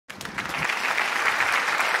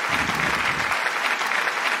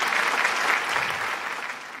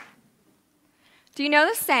Do you know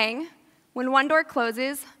the saying, when one door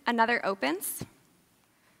closes, another opens?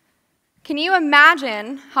 Can you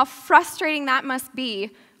imagine how frustrating that must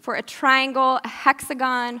be for a triangle, a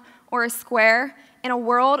hexagon, or a square in a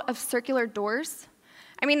world of circular doors?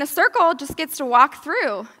 I mean, the circle just gets to walk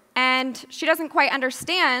through, and she doesn't quite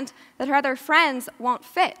understand that her other friends won't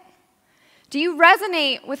fit. Do you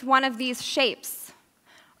resonate with one of these shapes?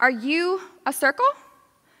 Are you a circle,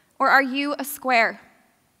 or are you a square?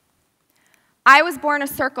 I was born a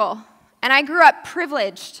circle, and I grew up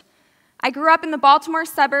privileged. I grew up in the Baltimore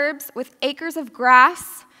suburbs with acres of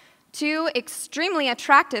grass, 2 extremely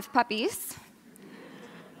attractive puppies,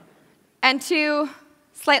 and 2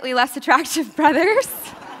 slightly less attractive brothers.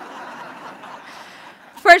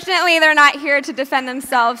 Fortunately, they're not here to defend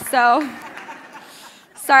themselves, so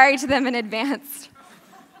sorry to them in advance.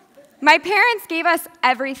 My parents gave us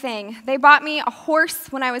everything. They bought me a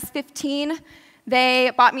horse when I was 15.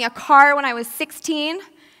 They bought me a car when I was 16.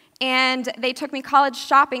 And they took me college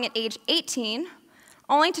shopping at age 18,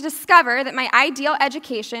 only to discover that my ideal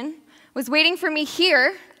education was waiting for me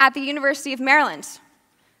here at the University of Maryland.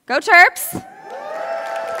 Go Terps!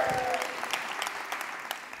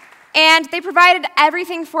 And they provided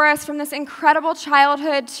everything for us from this incredible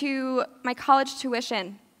childhood to my college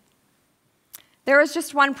tuition. There was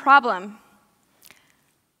just one problem.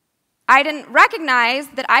 I didn't recognize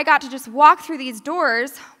that I got to just walk through these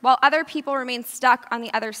doors while other people remained stuck on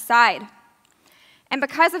the other side. And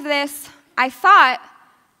because of this, I thought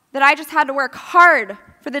that I just had to work hard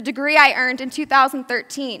for the degree I earned in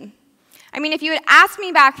 2013. I mean, if you had asked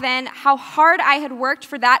me back then how hard I had worked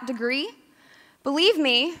for that degree, believe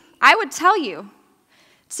me, I would tell you.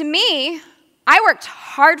 To me, I worked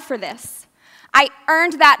hard for this. I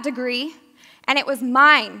earned that degree, and it was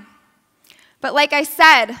mine. But like I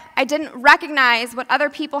said, I didn't recognize what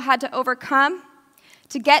other people had to overcome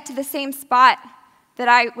to get to the same spot that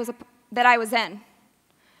I was in.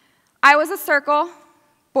 I was a circle,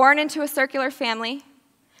 born into a circular family,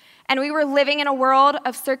 and we were living in a world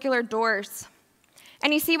of circular doors.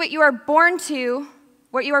 And you see, what you are born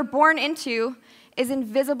into is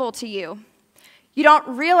invisible to you. You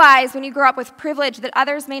don't realize when you grow up with privilege that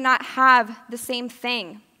others may not have the same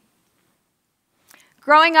thing.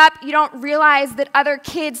 Growing up, you don't realize that other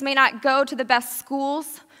kids may not go to the best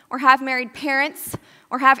schools or have married parents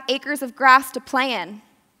or have acres of grass to play in.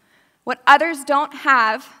 What others don't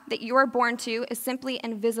have that you are born to is simply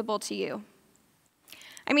invisible to you.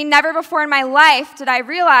 I mean, never before in my life did I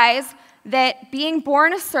realize that being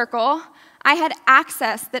born a circle, I had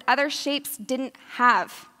access that other shapes didn't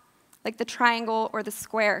have, like the triangle or the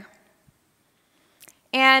square.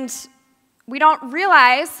 And we don't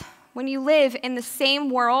realize when you live in the same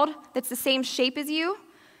world that's the same shape as you,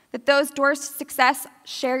 that those doors to success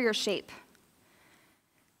share your shape.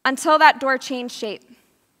 Until that door changed shape.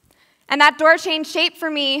 And that door changed shape for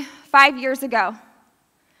me 5 years ago.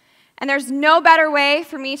 And there's no better way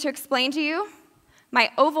for me to explain to you my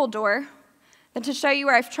oval door than to show you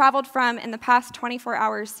where I've traveled from in the past 24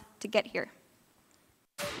 hours to get here.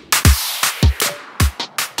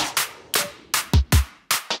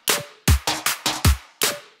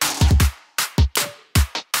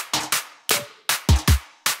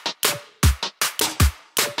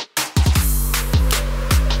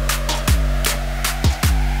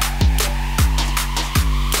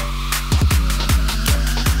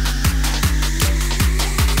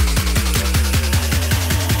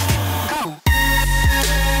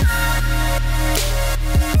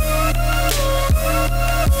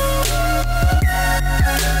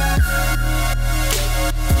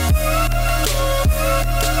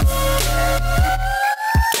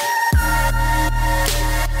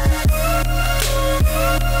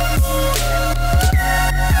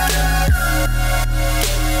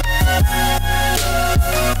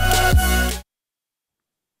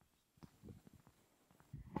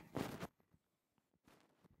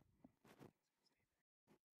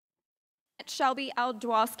 Shelby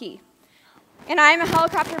Dziwulski, and I'm a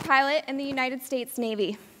helicopter pilot in the United States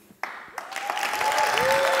Navy.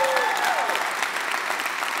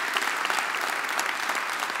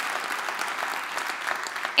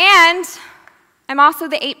 And I'm also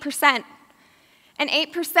the 8%. And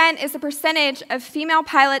 8% is the percentage of female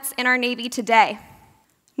pilots in our Navy today.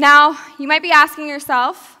 Now, you might be asking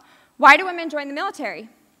yourself, why do women join the military?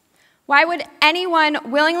 Why would anyone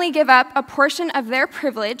willingly give up a portion of their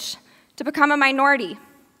privilege to become a minority?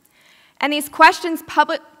 And these questions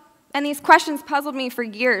puzzled me for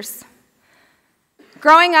years.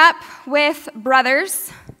 Growing up with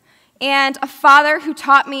brothers and a father who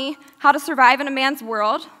taught me how to survive in a man's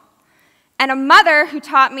world, and a mother who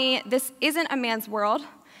taught me this isn't a man's world,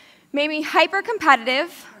 made me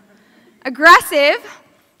hyper-competitive, aggressive,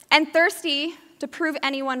 and thirsty to prove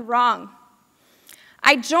anyone wrong.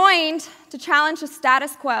 I joined to challenge the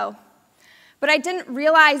status quo, but I didn't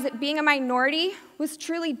realize that being a minority was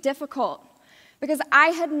truly difficult because I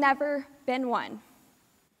had never been one.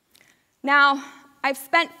 Now, I've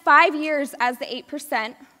spent 5 years as the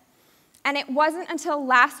 8%, and it wasn't until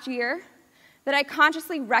last year that I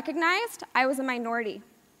consciously recognized I was a minority.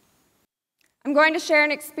 I'm going to share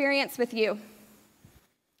an experience with you.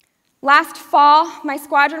 Last fall, my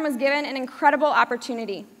squadron was given an incredible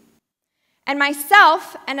opportunity. And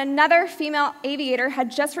myself and another female aviator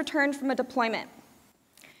had just returned from a deployment.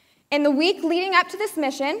 In the week leading up to this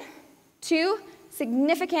mission, 2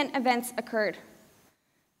 significant events occurred.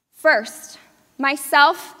 First,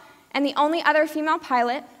 myself and the only other female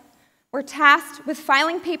pilot were tasked with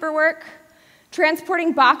filing paperwork,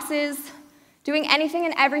 transporting boxes, doing anything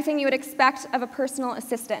and everything you would expect of a personal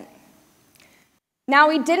assistant. Now,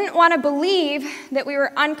 we didn't want to believe that we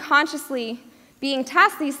were unconsciously being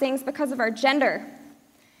tasked these things because of our gender,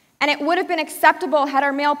 and it would have been acceptable had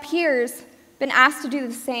our male peers been asked to do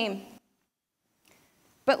the same.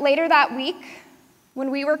 But later that week,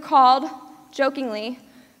 when we were called, jokingly,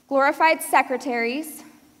 glorified secretaries,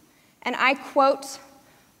 and I quote,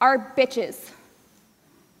 "our bitches,"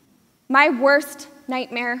 my worst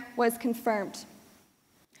nightmare was confirmed.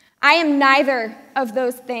 I am neither of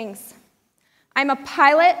those things. I'm a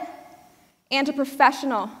pilot and a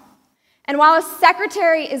professional. And while a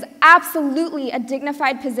secretary is absolutely a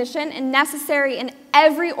dignified position and necessary in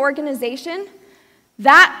every organization,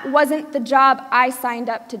 that wasn't the job I signed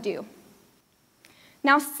up to do.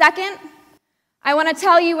 Now, second, I want to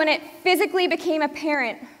tell you when it physically became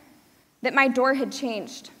apparent that my door had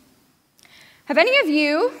changed. Have any of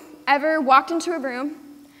you ever walked into a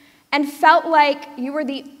room and felt like you were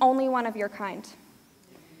the only one of your kind?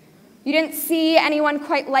 You didn't see anyone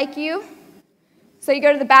quite like you, so you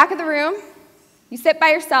go to the back of the room, you sit by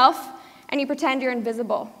yourself, and you pretend you're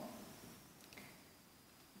invisible.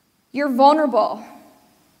 You're vulnerable.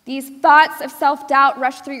 These thoughts of self-doubt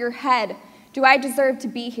rush through your head. Do I deserve to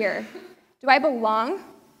be here? Do I belong?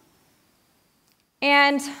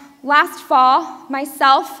 And last fall,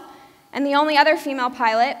 myself and the only other female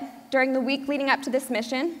pilot, during the week leading up to this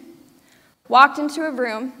mission, walked into a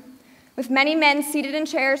room with many men seated in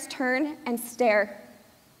chairs turn and stare.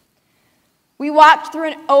 We walked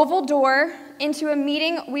through an oval door into a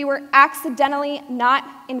meeting we were accidentally not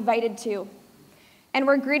invited to, and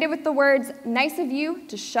were greeted with the words, "Nice of you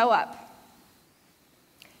to show up."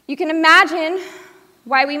 You can imagine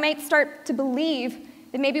why we might start to believe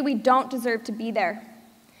that maybe we don't deserve to be there.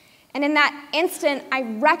 And in that instant, I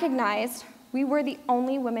recognized we were the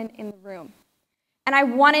only women in the room, and I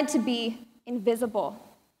wanted to be invisible.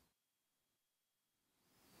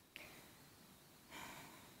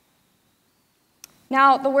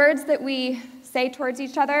 Now, the words that we say towards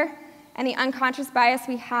each other and the unconscious bias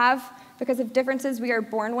we have because of differences we are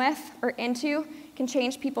born with or into can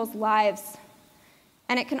change people's lives,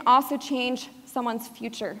 and it can also change someone's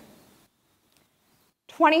future.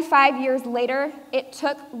 25 years later, it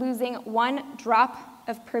took losing 1 drop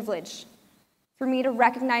of privilege for me to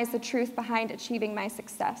recognize the truth behind achieving my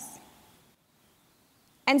success.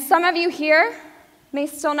 And some of you here may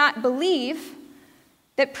still not believe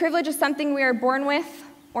that privilege is something we are born with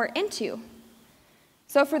or into.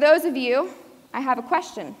 So for those of you, I have a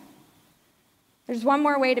question. There's one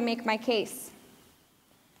more way to make my case.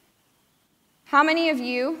 How many of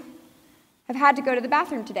you have had to go to the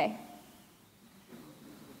bathroom today?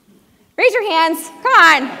 Raise your hands. Come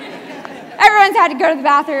on. Everyone's had to go to the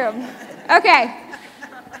bathroom. Okay.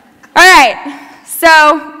 All right.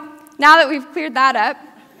 So now that we've cleared that up,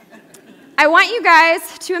 I want you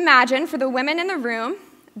guys to imagine, for the women in the room,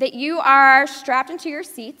 that you are strapped into your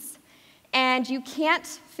seats and you can't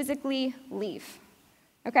physically leave.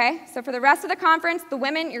 Okay? So for the rest of the conference, the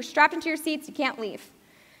women, you're strapped into your seats, you can't leave.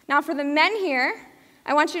 Now for the men here,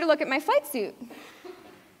 I want you to look at my flight suit.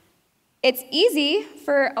 It's easy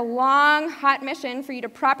for a long, hot mission for you to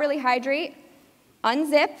properly hydrate,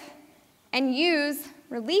 unzip, and use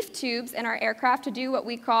relief tubes in our aircraft to do what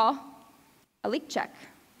we call a leak check.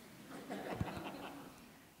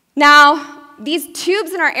 Now, these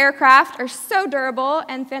tubes in our aircraft are so durable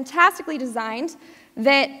and fantastically designed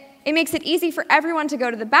that it makes it easy for everyone to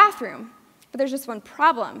go to the bathroom. But there's just one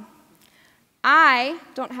problem. I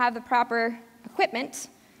don't have the proper equipment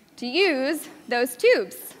to use those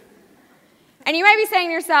tubes. And you might be saying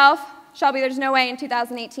to yourself, Shelby, there's no way in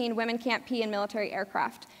 2018 women can't pee in military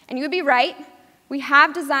aircraft. And you would be right. We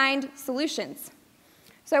have designed solutions.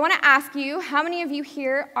 So I want to ask you, how many of you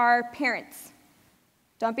here are parents?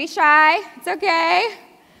 Don't be shy, it's okay.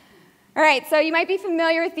 All right, so you might be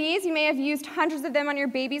familiar with these. You may have used hundreds of them on your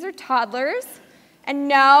babies or toddlers. And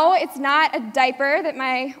no, it's not a diaper that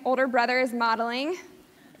my older brother is modeling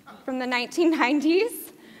from the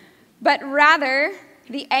 1990s, but rather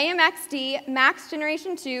the AMXD Max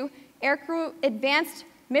Generation 2 Aircrew Advanced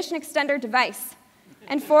Mission Extender device.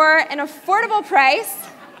 And for an affordable price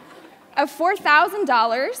of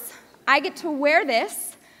 $4,000, I get to wear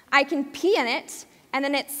this, I can pee in it, and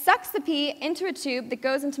then it sucks the pee into a tube that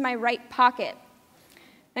goes into my right pocket.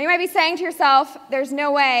 Now you might be saying to yourself, there's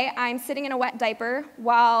no way I'm sitting in a wet diaper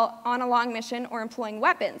while on a long mission or employing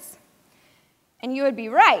weapons. And you would be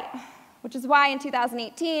right, which is why in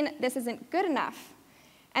 2018, this isn't good enough.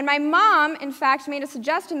 And my mom, in fact, made a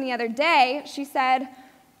suggestion the other day. She said,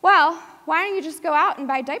 well, why don't you just go out and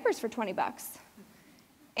buy diapers for 20 bucks?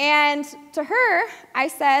 And to her, I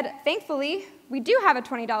said, thankfully, we do have a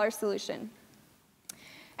 $20 solution.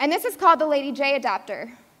 And this is called the Lady J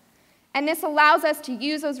adapter. And this allows us to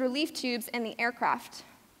use those relief tubes in the aircraft.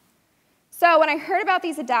 So when I heard about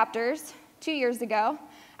these adapters 2 years ago,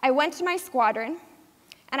 I went to my squadron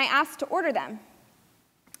and I asked to order them.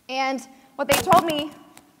 And what they told me,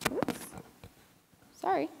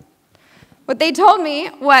 what they told me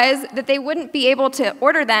was that they wouldn't be able to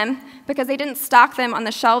order them because they didn't stock them on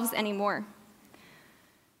the shelves anymore.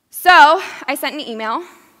 So I sent an email,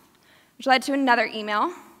 which led to another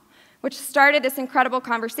email, which started this incredible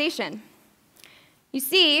conversation. You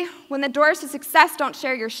see, when the doors to success don't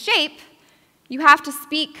share your shape, you have to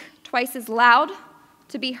speak twice as loud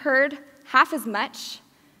to be heard half as much,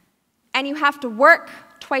 and you have to work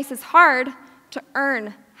twice as hard to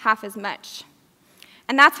earn half as much.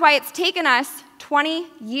 And that's why it's taken us 20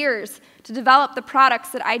 years to develop the products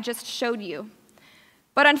that I just showed you.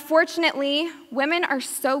 But unfortunately, women are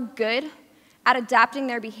so good at adapting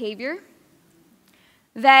their behavior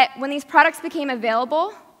that when these products became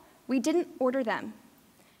available, we didn't order them,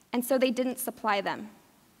 and so they didn't supply them.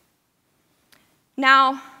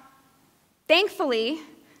 Now, thankfully,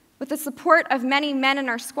 with the support of many men in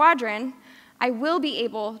our squadron, I will be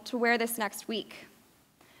able to wear this next week.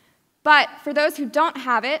 But for those who don't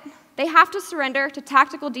have it, they have to surrender to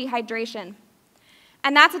tactical dehydration.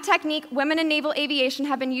 And that's a technique women in naval aviation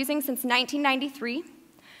have been using since 1993,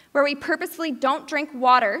 where we purposely don't drink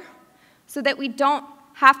water so that we don't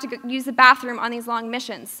have to use the bathroom on these long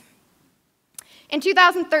missions. In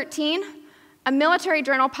 2013, a military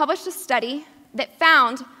journal published a study that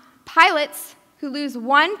found pilots who lose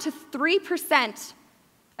 1% to 3%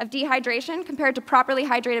 of dehydration compared to properly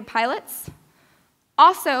hydrated pilots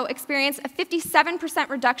also experience a 57%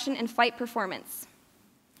 reduction in flight performance.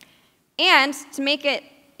 And to make it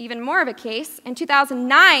even more of a case, in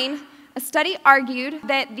 2009, a study argued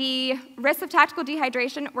that the risks of tactical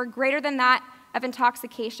dehydration were greater than that of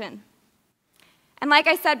intoxication. And like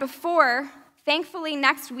I said before, thankfully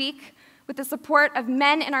next week, with the support of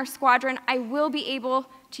men in our squadron, I will be able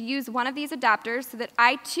to use one of these adapters so that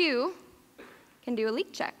I too can do a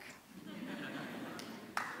leak check.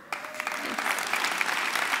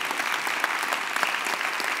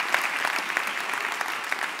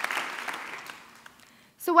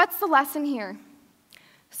 So what's the lesson here?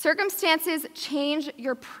 Circumstances change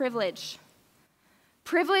your privilege.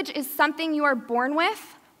 Privilege is something you are born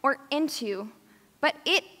with or into, but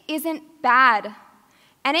it isn't bad,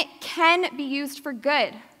 and it can be used for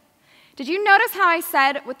good. Did you notice how I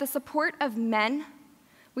said with the support of men,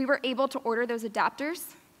 we were able to order those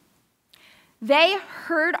adapters? They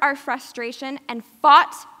heard our frustration and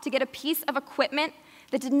fought to get a piece of equipment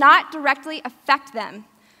that did not directly affect them,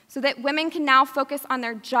 so that women can now focus on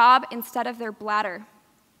their job instead of their bladder.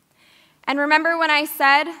 And remember when I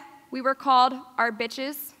said we were called our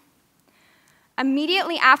bitches?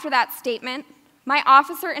 Immediately after that statement, my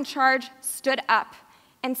officer in charge stood up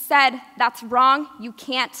and said, "That's wrong, you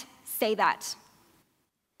can't say that."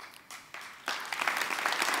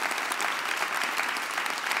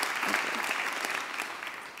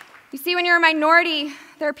 You see, when you're a minority,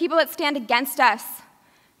 there are people that stand against us.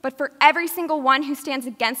 But for every single one who stands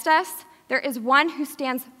against us, there is one who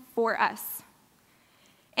stands for us.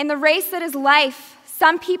 In the race that is life,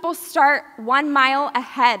 some people start 1 mile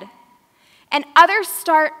ahead, and others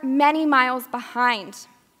start many miles behind.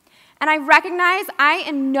 And I recognize I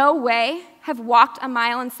in no way have walked a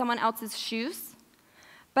mile in someone else's shoes,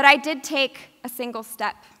 but I did take a single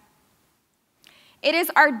step. It is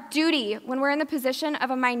our duty when we're in the position of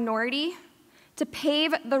a minority to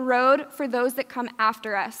pave the road for those that come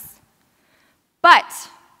after us. But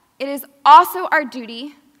it is also our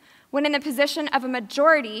duty when in the position of a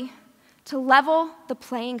majority to level the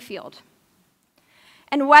playing field.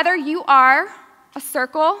 And whether you are a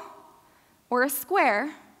circle, or a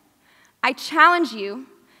square, I challenge you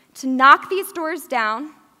to knock these doors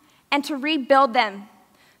down and to rebuild them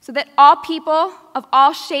so that all people of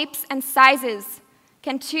all shapes and sizes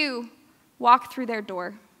can too walk through their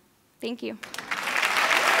door. Thank you.